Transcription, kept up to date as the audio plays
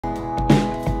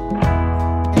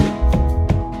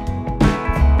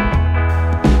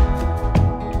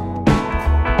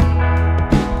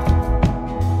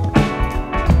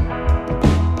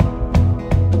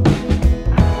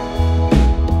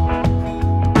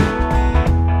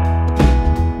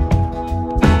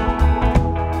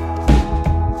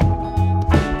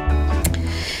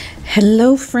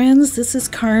Hello friends, this is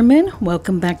Carmen.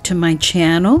 Welcome back to my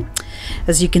channel.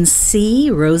 As you can see,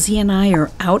 Rosie and I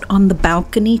are out on the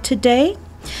balcony today.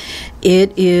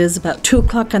 It is about 2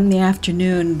 o'clock in the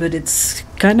afternoon, but it's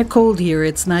kind of cold here.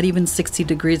 It's not even 60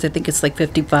 degrees. I think it's like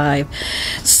 55.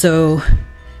 So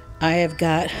I have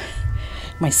got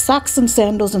my socks and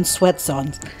sandals and sweats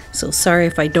on. So sorry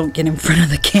if I don't get in front of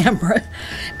the camera.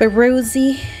 But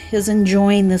Rosie is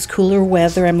enjoying this cooler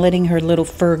weather. I'm letting her little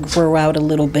fur grow out a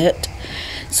little bit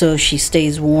so she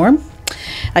stays warm.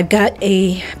 I've got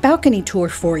a balcony tour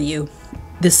for you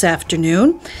this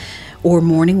afternoon or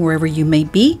morning, wherever you may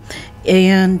be.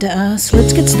 And so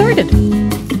let's get started.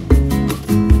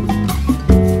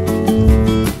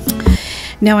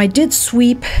 Now I did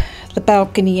sweep the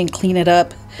balcony and clean it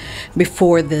up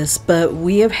before this, but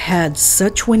we have had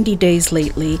such windy days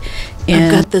lately, and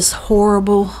I've got this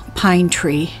horrible pine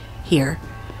tree here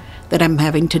that I'm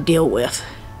having to deal with.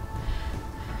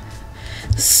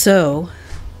 So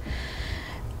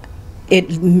it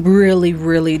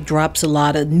really drops a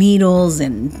lot of needles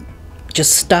and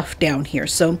just stuff down here.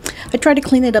 So I tried to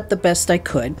clean it up the best I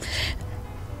could.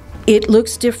 It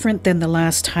looks different than the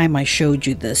last time I showed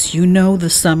you this. You know,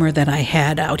 the summer that I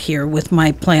had out here with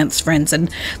my plants friends and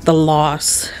the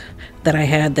loss that I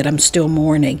had that I'm still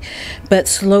mourning. But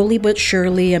slowly but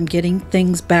surely I'm getting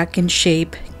things back in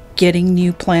shape, getting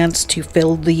new plants to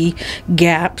fill the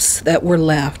gaps that were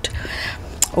left.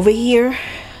 Over here,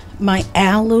 my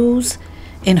aloes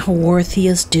and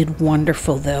haworthias did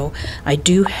wonderful though. I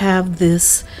do have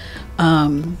this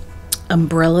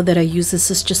umbrella that I use.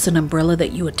 This is just an umbrella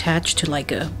that you attach to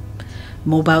like a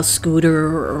mobile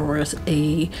scooter or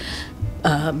a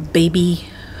baby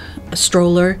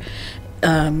stroller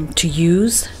to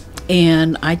use,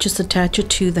 and I just attach it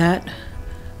to that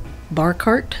bar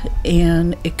cart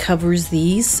and it covers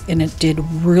these, and it did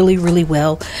really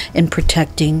well in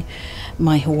protecting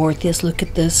my haworthias. Look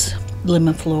at this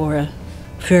Limiflora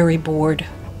fairy board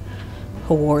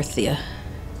haworthia.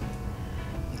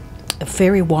 A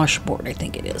fairy washboard, I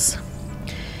think it is.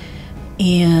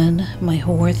 And my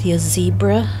haworthia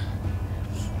zebra.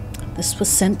 This was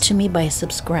sent to me by a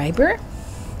subscriber.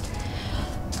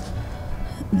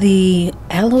 The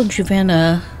aloe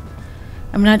juvena,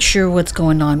 I'm not sure what's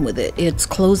going on with it. It's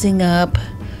closing up.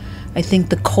 I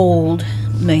think the cold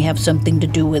may have something to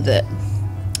do with it.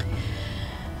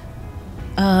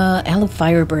 Aloe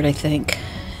firebird, I think.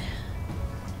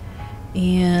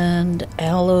 And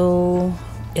aloe,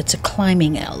 it's a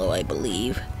climbing aloe, I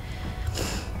believe.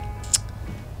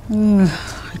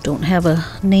 I don't have a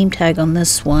name tag on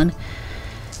this one.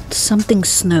 It's something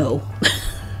snow.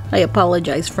 I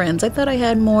apologize, friends. I thought I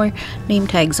had more name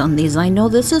tags on these. I know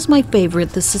this is my favorite.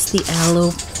 This is the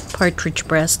aloe partridge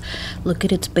breast. Look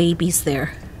at its babies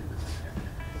there.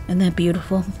 Isn't that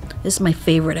beautiful? This is my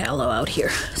favorite aloe out here.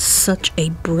 Such a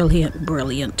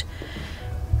brilliant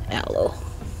aloe.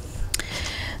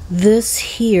 This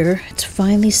here, it's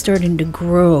finally starting to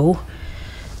grow.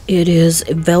 It is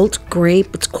a Velt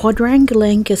grape. It's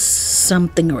Quadrangulangus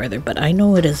something or other, but I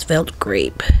know it is Velt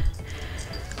grape.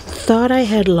 Thought I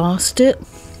had lost it,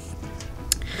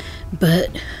 but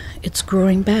it's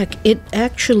growing back. It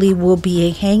actually will be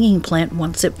a hanging plant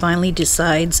once it finally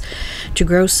decides to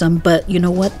grow some, but you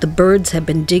know what? The birds have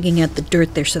been digging at the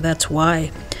dirt there, so that's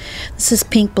why. This is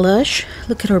Pink Blush.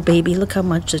 Look at her baby. Look how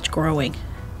much it's growing.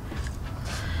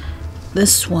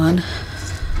 This one,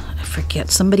 I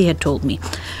forget, somebody had told me.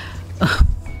 Oh,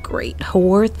 great.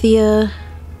 Haworthia.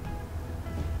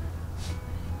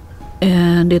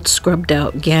 And it's scrubbed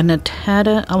out.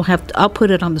 Ganatata. I'll put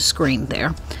it on the screen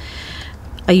there.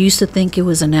 I used to think it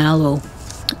was an aloe,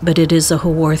 but it is a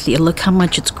haworthia. Look how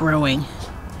much it's growing.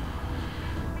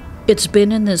 It's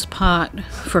been in this pot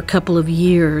for a couple of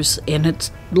years and it's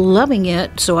loving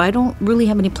it, so I don't really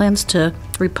have any plans to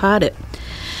repot it.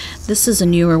 This is a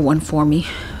newer one for me.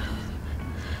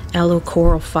 Aloe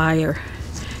Coral Fire.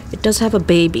 It does have a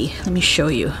baby. Let me show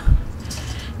you.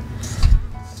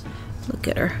 Look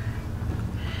at her.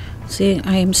 See,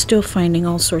 I am still finding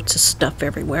all sorts of stuff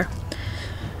everywhere.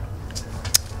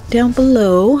 Down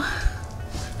below.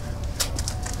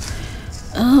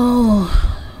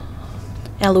 Oh.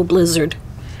 Aloe Blizzard.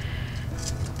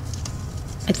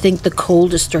 I think the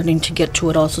cold is starting to get to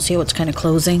it also. See how it's kind of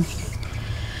closing?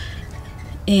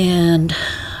 And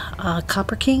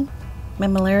Copper King,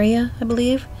 Mammillaria, I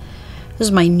believe. This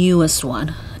is my newest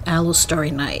one, Aloe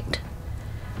Starry Night.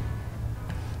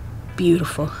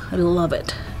 Beautiful, I love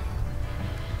it.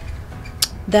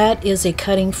 That is a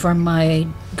cutting from my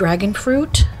dragon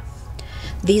fruit.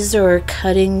 These are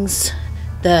cuttings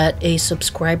that a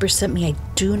subscriber sent me. I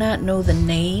do not know the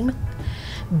name,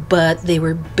 but they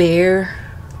were bare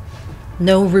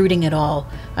No rooting at all.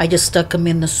 I just stuck them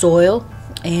in the soil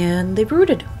and they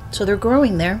rooted. So they're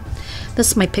growing there. This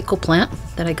is my pickle plant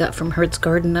that I got from Hertz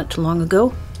Garden not too long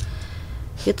ago.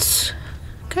 It's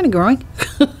kind of growing,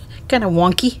 kind of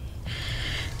wonky.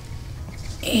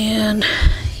 And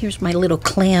here's my little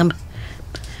clam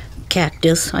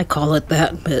cactus. I call it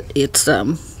that, but it's,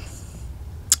 I'll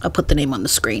put the name on the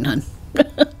screen, hon.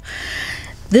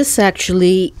 This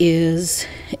actually is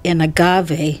an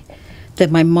agave that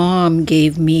my mom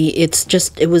gave me. It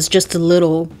was just a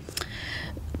little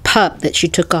pup that she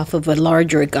took off of a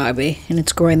larger agave, and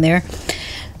it's growing there.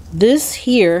 This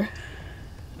here,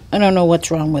 I don't know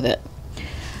what's wrong with it.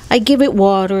 I give it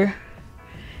water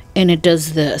and it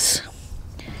does this.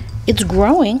 It's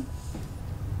growing,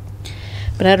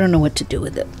 but I don't know what to do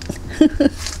with it.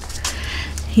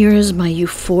 Here is my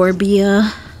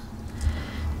euphorbia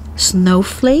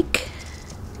snowflake.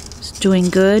 It's doing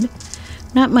good.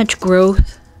 Not much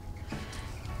growth.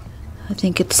 I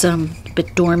think it's a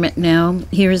bit dormant now.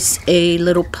 Here's a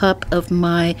little pup of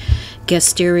my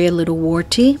Gasteria little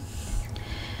warty.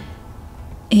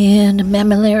 And a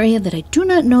mammillaria that I do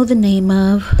not know the name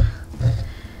of.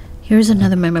 Here's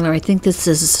another mammillaria. I think this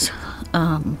is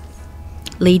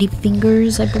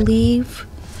ladyfingers, I believe.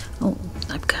 Oh,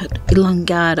 I've got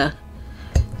elongata.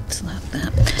 It's not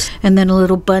that. And then a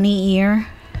little bunny ear.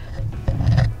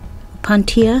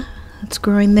 Puntia. That's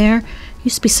growing there.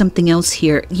 Used to be something else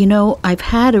here. You know, I've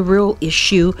had a real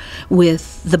issue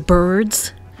with the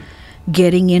birds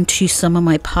getting into some of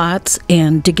my pots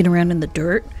and digging around in the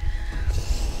dirt.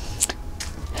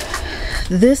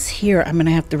 This here I'm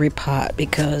gonna have to repot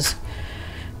because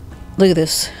look at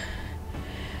this.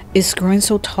 It's growing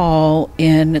so tall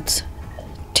and it's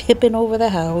tipping over the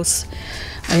house.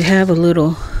 I have a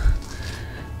little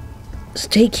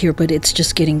stake here, but it's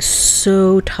just getting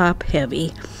so top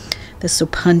heavy. This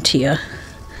Opuntia.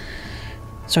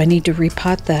 So I need to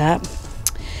repot that.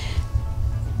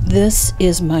 This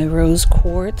is my rose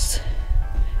quartz,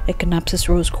 Echinopsis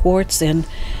rose quartz, and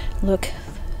look,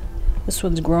 this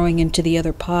one's growing into the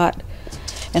other pot.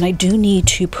 And I do need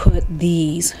to put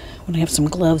these, when I have some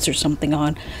gloves or something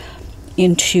on,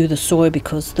 into the soil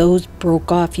because those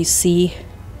broke off. You see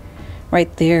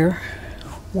right there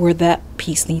where that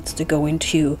piece needs to go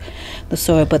into the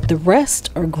soil, but the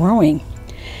rest are growing.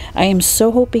 I am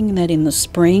so hoping that in the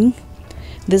spring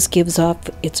this gives off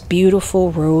its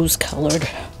beautiful rose colored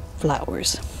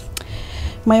flowers.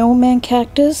 My old man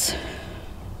cactus,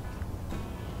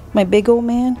 my big old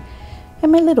man,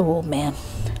 and my little old man.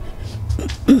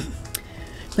 Look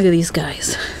at these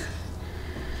guys.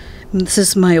 And this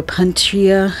is my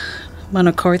Opuntia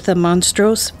monocartha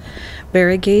monstros,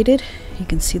 variegated. You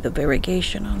can see the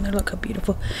variegation on there. Look how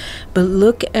beautiful. But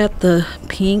look at the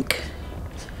pink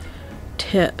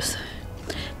tips.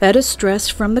 That is stress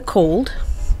from the cold.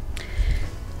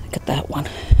 Look at that one.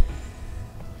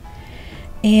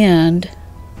 And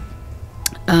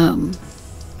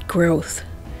growth.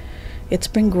 It's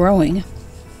been growing.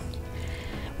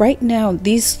 Right now,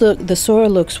 the soil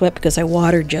looks wet because I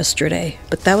watered yesterday,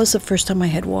 but that was the first time I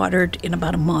had watered in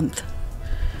about a month.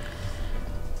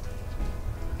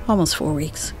 Almost 4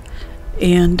 weeks.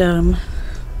 And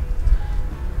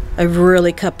I've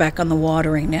really cut back on the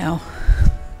watering now.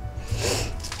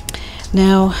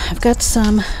 Now, I've got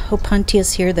some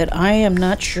Opuntias here that I am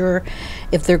not sure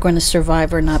if they're going to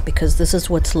survive or not because this is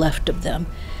what's left of them.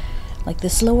 Like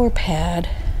this lower pad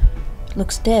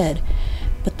looks dead,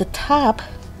 but the top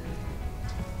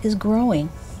is growing.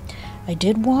 I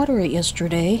did water it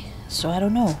yesterday, so I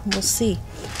don't know. We'll see.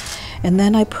 And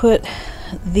then I put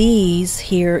these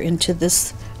here into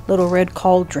this little red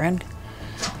cauldron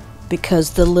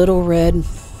because the little red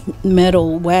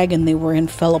metal wagon they were in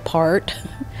fell apart.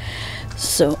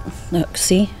 So, look,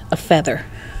 see? A feather.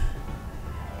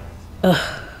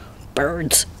 Ugh,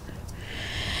 birds.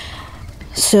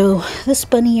 So, this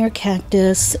bunny ear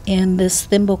cactus and this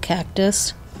thimble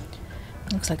cactus,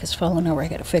 looks like it's falling over, I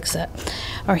gotta fix that,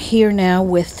 are here now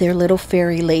with their little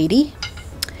fairy lady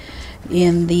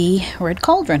in the red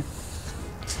cauldron.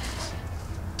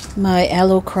 My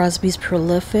aloe Crosby's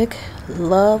prolific.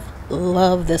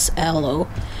 Love this aloe.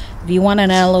 If you want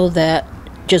an aloe that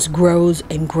just grows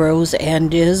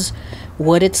and is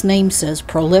what its name says,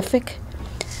 prolific,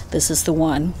 this is the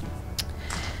one.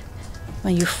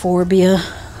 My Euphorbia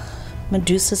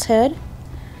Medusa's head.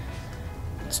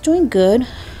 It's doing good.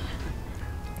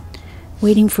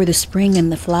 Waiting for the spring and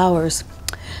the flowers.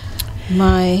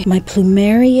 My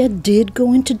Plumeria did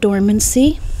go into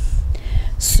dormancy,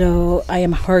 so I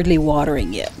am hardly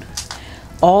watering it.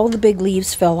 All the big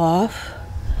leaves fell off.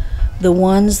 The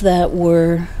ones that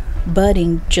were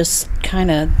budding just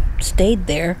kind of stayed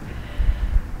there.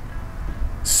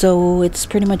 So it's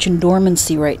pretty much in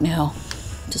dormancy right now.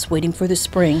 Just waiting for the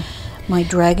spring. My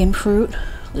dragon fruit,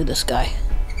 look at this guy.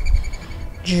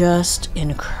 Just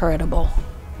incredible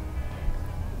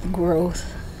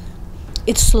growth.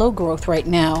 It's slow growth right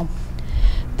now,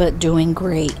 but doing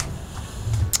great.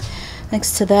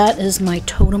 Next to that is my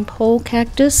totem pole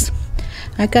cactus.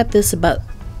 I got this about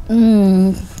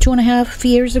 2.5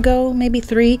 years ago, maybe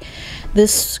 3.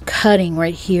 This cutting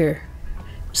right here,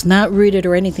 it's not rooted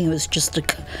or anything. It was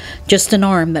just an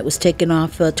arm that was taken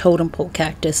off a totem pole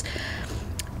cactus.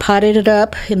 Potted it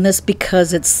up in this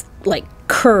because it's like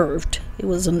curved. It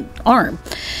was an arm,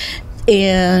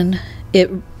 and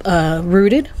it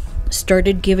rooted,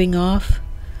 started giving off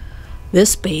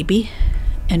this baby,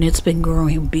 and it's been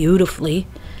growing beautifully.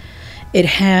 It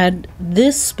had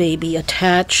this baby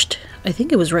attached, I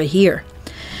think it was right here,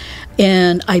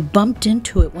 and I bumped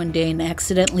into it one day and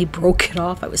accidentally broke it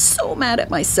off. I was so mad at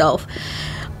myself,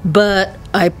 but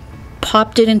I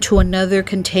popped it into another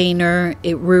container,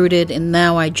 it rooted, and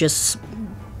now I just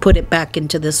put it back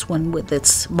into this one with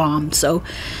its mom. So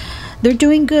they're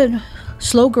doing good.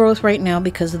 Slow growth right now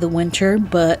because of the winter,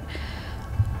 but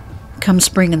come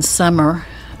spring and summer,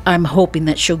 I'm hoping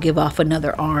that she'll give off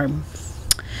another arm.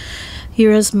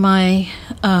 Here is my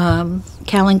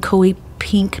Kalanchoe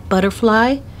pink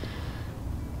butterfly,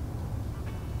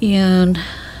 and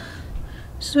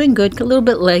it's doing good. A little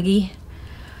bit leggy,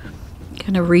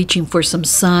 kind of reaching for some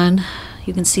sun.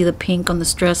 You can see the pink on the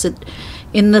stress.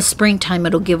 In the springtime,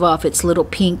 it'll give off its little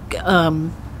pink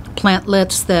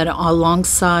plantlets that are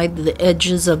alongside the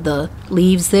edges of the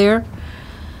leaves there,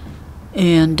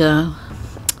 and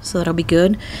so that'll be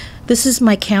good. This is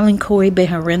my Kalanchoe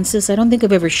beharensis. I don't think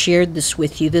I've ever shared this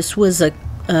with you. This was a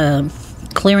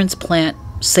clearance plant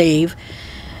save.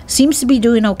 Seems to be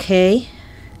doing okay,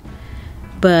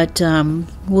 but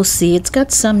we'll see. It's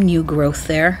got some new growth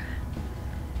there.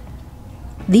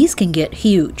 These can get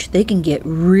huge. They can get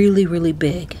really, really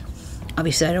big.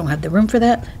 Obviously, I don't have the room for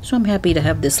that, so I'm happy to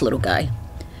have this little guy,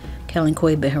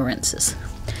 Kalanchoe beharensis.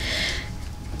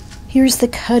 Here's the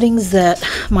cuttings that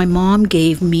my mom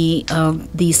gave me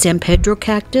of the San Pedro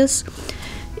cactus.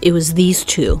 It was these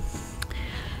two.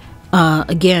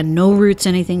 Again, no roots,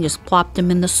 anything, just plopped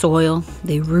them in the soil.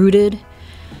 They rooted.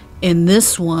 And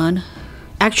this one,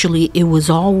 actually, it was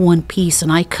all one piece,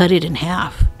 and I cut it in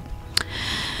half.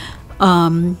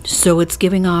 So it's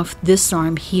giving off this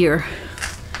arm here.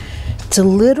 It's a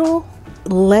little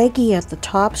leggy at the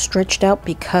top, stretched out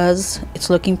because it's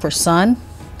looking for sun.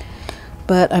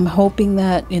 But I'm hoping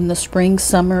that in the spring,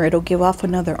 summer, it'll give off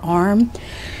another arm.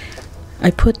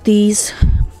 I put these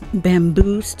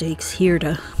bamboo stakes here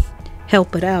to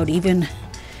help it out. Even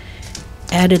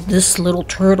added this little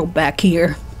turtle back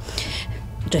here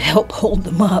to help hold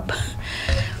them up.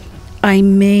 I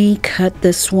may cut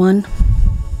this one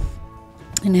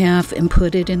in half and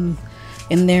put it in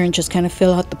there and just kind of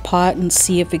fill out the pot and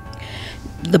see if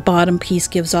the bottom piece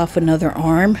gives off another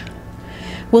arm.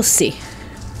 We'll see.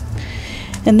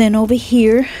 And then over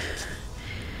here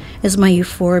is my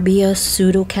Euphorbia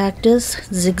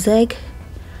pseudocactus zigzag.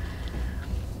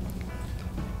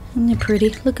 Isn't it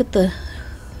pretty? Look at the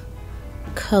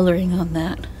coloring on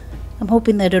that. I'm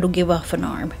hoping that it'll give off an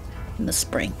arm in the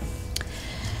spring.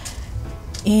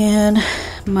 And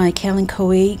my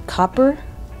Kalanchoe copper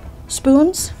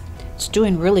spoons. It's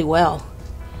doing really well.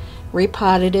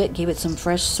 Repotted it, gave it some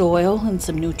fresh soil and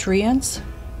some nutrients.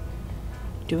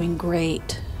 Doing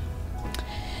great.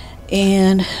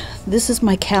 And this is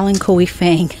my Kalanchoe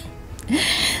fang.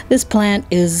 This plant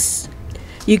is,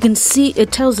 you can see,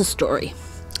 it tells a story.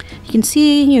 You can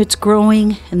see it's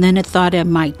growing, and then it thought it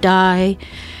might die,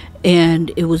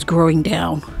 and it was growing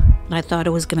down. And I thought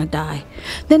it was going to die.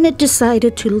 Then it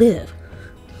decided to live,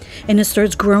 and it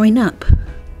starts growing up.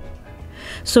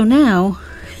 So now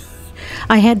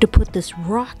I had to put this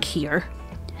rock here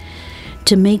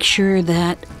to make sure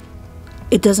that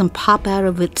it doesn't pop out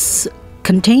of its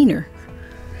container.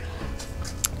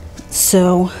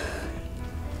 So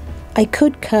I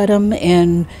could cut them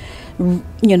and,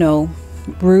 you know,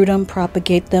 root them,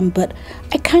 propagate them, but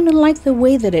I kind of like the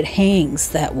way that it hangs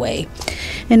that way.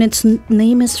 And its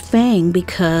name is Fang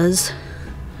because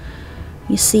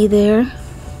you see there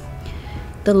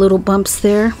the little bumps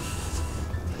there.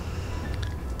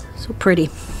 So pretty.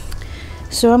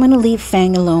 So I'm going to leave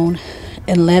Fang alone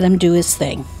and let him do his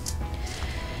thing.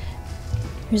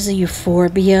 Here's a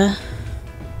Euphorbia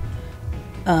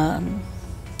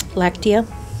lactea.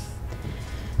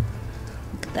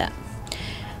 Look at that.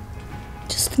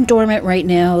 Just dormant right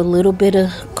now. A little bit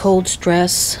of cold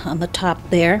stress on the top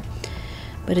there,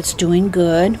 but it's doing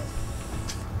good.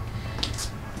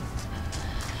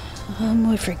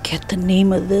 I forget the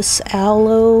name of this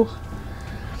aloe.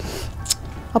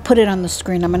 I'll put it on the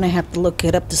screen. I'm gonna have to look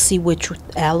it up to see which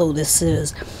aloe this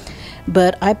is.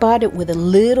 But I bought it with a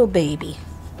little baby,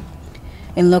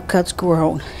 and look how it's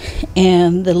grown.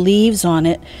 And the leaves on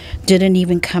it didn't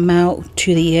even come out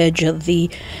to the edge of the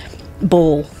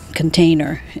bowl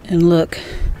container. And look,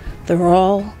 they're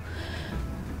all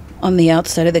on the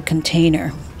outside of the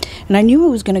container. And I knew it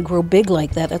was going to grow big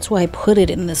like that. That's why I put it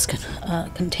in this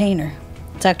container.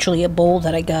 It's actually a bowl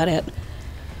that I got at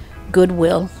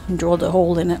Goodwill and drilled a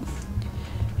hole in it.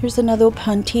 Here's another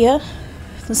Opuntia.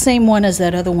 The same one as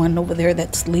that other one over there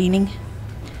that's leaning.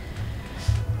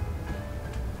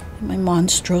 My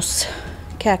monstrous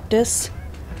cactus.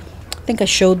 I think I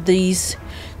showed these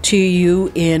to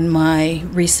you in my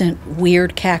recent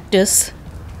weird cactus.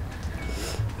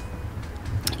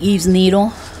 Eve's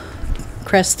Needle,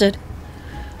 crested.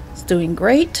 It's doing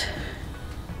great.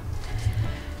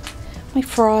 My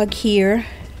frog here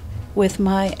with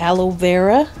my aloe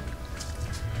vera.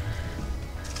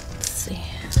 Let's see.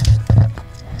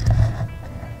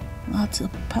 Lots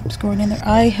of pups growing in there.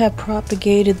 I have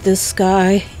propagated this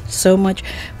guy so much.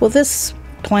 Well, this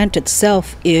plant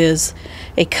itself is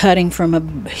a cutting from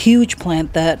a huge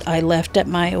plant that I left at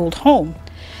my old home.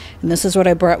 And this is what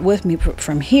I brought with me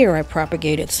from here. I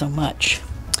propagated so much.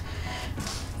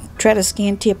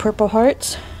 Tradescantia purple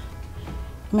hearts.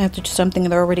 I'm gonna have to do something.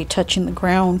 They're already touching the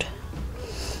ground.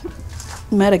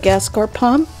 Madagascar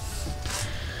palm.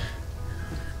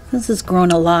 This has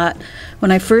grown a lot.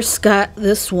 When I first got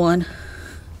this one,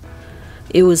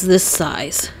 it was this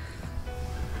size.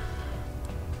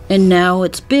 And now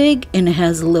it's big and it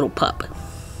has a little pup.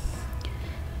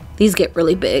 These get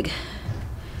really big,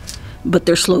 but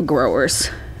they're slow growers.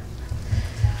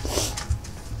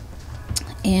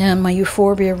 And my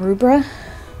Euphorbia rubra.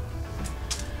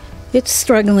 It's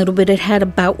struggling a little bit. It had a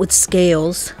bout with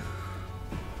scales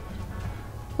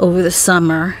over the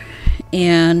summer,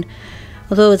 and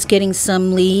although it's getting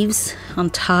some leaves on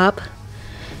top,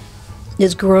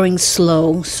 it's growing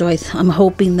slow. So I'm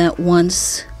hoping that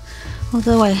once,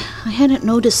 although I hadn't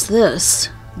noticed this,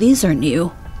 these are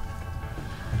new,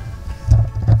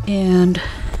 and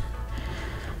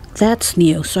that's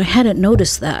new, so I hadn't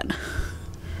noticed that.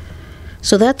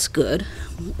 So that's good.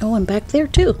 Oh, and back there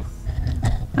too.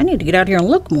 I need to get out here and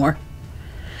look more.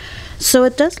 So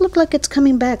it does look like it's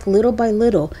coming back little by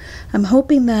little. I'm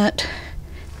hoping that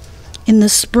in the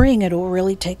spring it will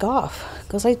really take off,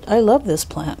 because I love this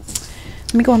plant.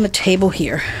 Let me go on the table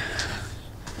here.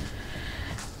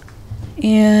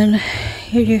 And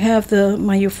here you have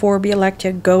my Euphorbia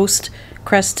lactea ghost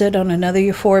crested on another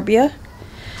Euphorbia.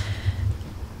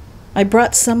 I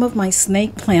brought some of my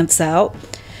snake plants out.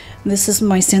 This is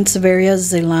my Sansevieria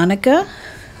zeylanica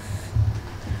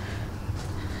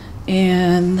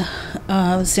and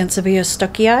Sansevieria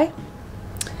stuckii.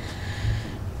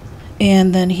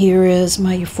 And then here is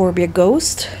my Euphorbia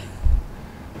ghost.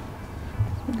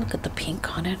 Look at the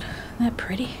pink on it. Isn't that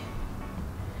pretty?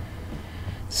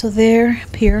 So there,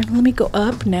 here, let me go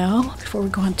up now before we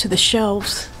go onto the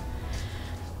shelves.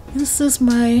 This is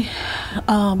my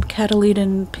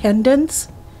Catalina pendants.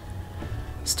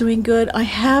 It's doing good. I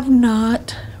have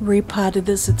not repotted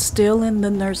this. It's still in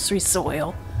the nursery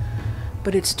soil,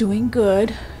 but it's doing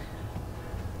good.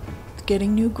 It's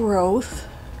getting new growth.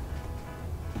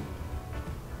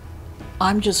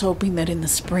 I'm just hoping that in the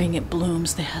spring it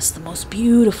blooms. It has the most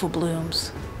beautiful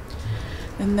blooms.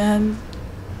 And then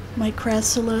my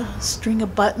Crassula string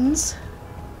of buttons.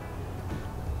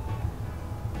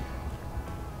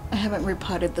 I haven't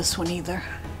repotted this one either.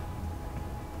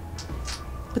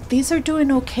 But these are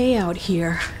doing okay out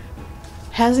here.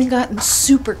 Hasn't gotten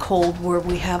super cold where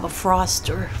we have a frost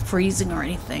or freezing or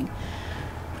anything.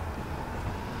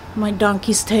 My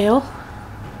donkey's tail.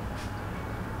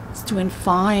 It's doing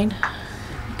fine.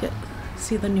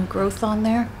 See the new growth on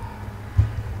there?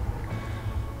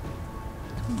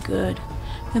 Good.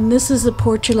 And this is a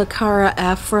Portulacara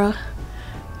afra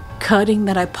cutting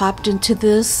that I popped into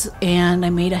this, and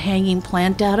I made a hanging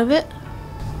plant out of it.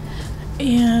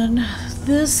 And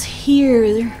this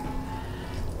here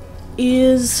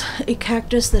is a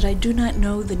cactus that I do not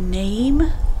know the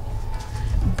name,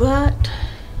 but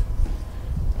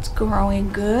it's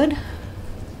growing good.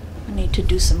 I need to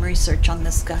do some research on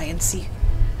this guy and see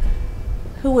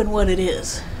who and what it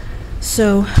is.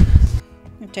 So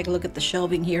take a look at the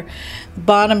shelving here. The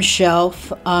bottom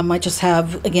shelf, I just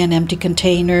have, again, empty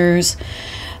containers.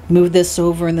 Move this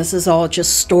over, and this is all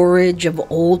just storage of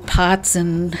old pots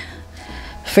and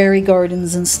fairy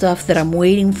gardens and stuff that I'm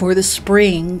waiting for the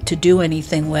spring to do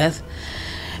anything with.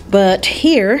 But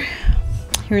here's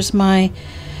my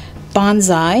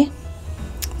bonsai.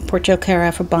 Portugal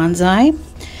Carafa Bonsai,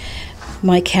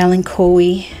 my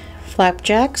Kalanchoe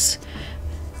flapjacks.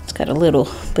 It's got a little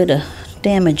bit of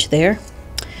damage there,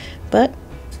 but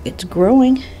it's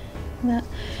growing.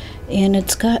 And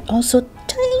it's got also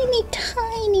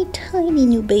tiny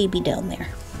new baby down there.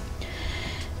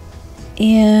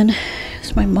 And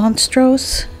it's my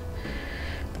Monstros.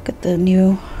 Look at the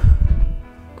new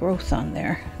growth on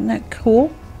there. Isn't that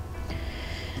cool?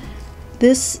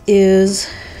 This is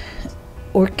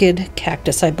orchid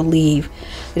cactus, I believe.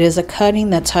 It is a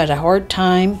cutting that's had a hard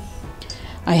time.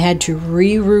 I had to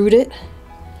reroot it.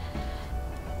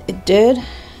 It did,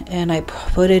 and I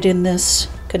put it in this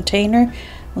container.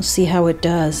 We'll see how it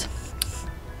does.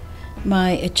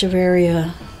 My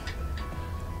Echeveria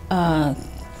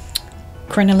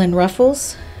crinoline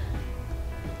ruffles,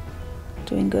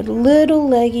 doing good. A little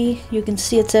leggy. You can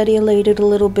see it's etiolated a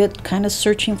little bit, kind of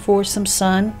searching for some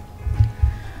sun.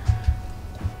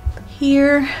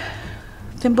 Here,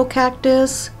 thimble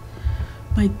cactus,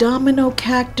 my domino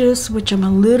cactus, which I'm a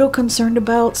little concerned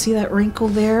about. See that wrinkle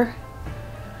there?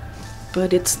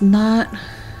 But it's not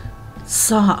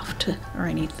soft or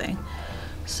anything,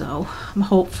 so I'm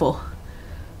hopeful.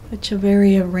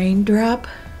 Echeveria raindrop,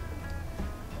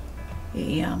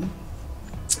 a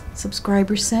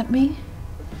subscriber sent me.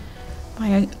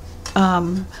 My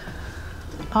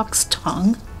ox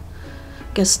tongue,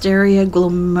 Gasteria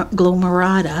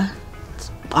glomerata.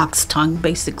 It's ox tongue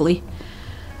basically.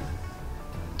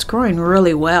 It's growing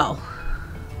really well,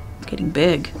 getting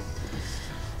big.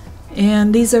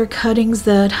 And these are cuttings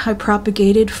that I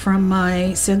propagated from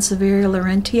my Sansevieria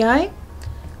laurentii,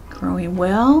 growing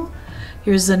well.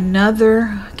 Here's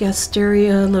another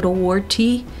Gasteria little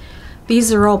warty.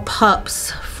 These are all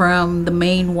pups from the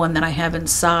main one that I have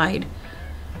inside.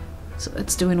 So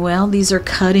it's doing well. These are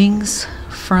cuttings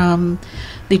from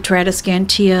the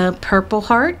Tradescantia Purple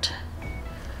Heart.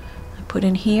 I put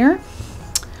in here.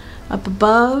 Up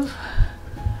above,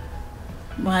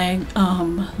 my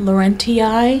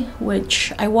laurentii,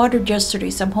 which I watered yesterday,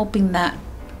 so I'm hoping that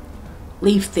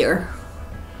leaf there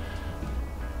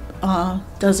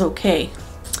does okay.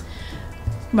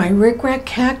 My rickrack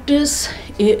cactus,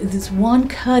 it is one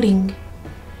cutting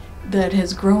that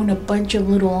has grown a bunch of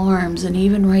little arms, and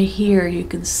even right here you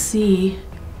can see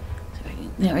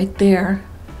right there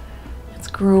it's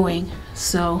growing.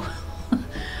 So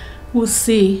we'll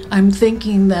see. I'm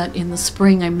thinking that in the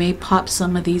spring I may pop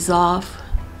some of these off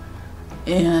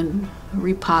and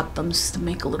repot them just to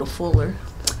make a little fuller.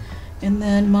 And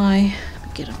then my,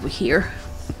 get over here,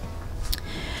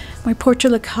 my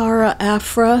Portulacara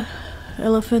afra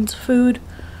elephant's food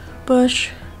bush,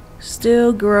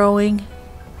 still growing.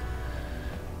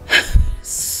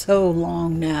 So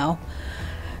long now.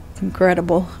 It's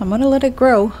incredible. I'm gonna let it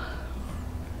grow.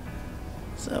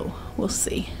 So we'll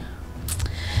see.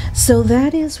 So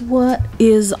that is what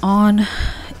is on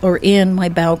or in my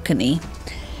balcony.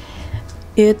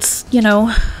 It's, you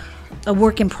know, a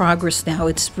work in progress now.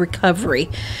 It's recovery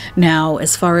now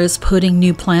as far as putting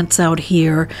new plants out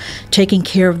here, taking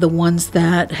care of the ones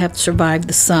that have survived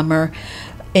the summer,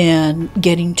 and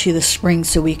getting to the spring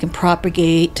so we can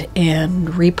propagate and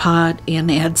repot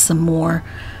and add some more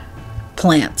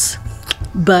plants.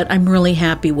 But I'm really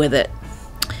happy with it.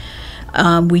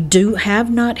 We have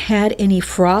not had any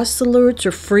frost alerts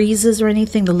or freezes or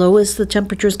anything. The lowest the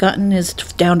temperature's gotten is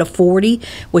down to 40,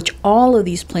 which all of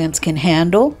these plants can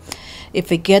handle.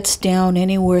 If it gets down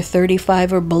anywhere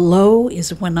 35 or below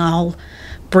is when I'll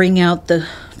bring out the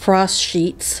frost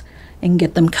sheets and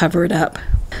get them covered up.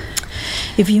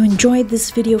 If you enjoyed this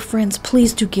video, friends,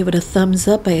 please do give it a thumbs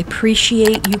up. I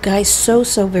appreciate you guys so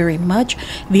very much.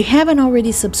 If you haven't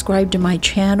already subscribed to my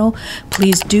channel,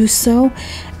 please do so,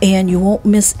 and you won't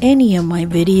miss any of my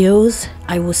videos.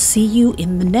 I will see you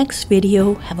in the next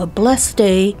video. Have a blessed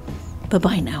day.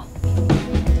 Bye-bye now.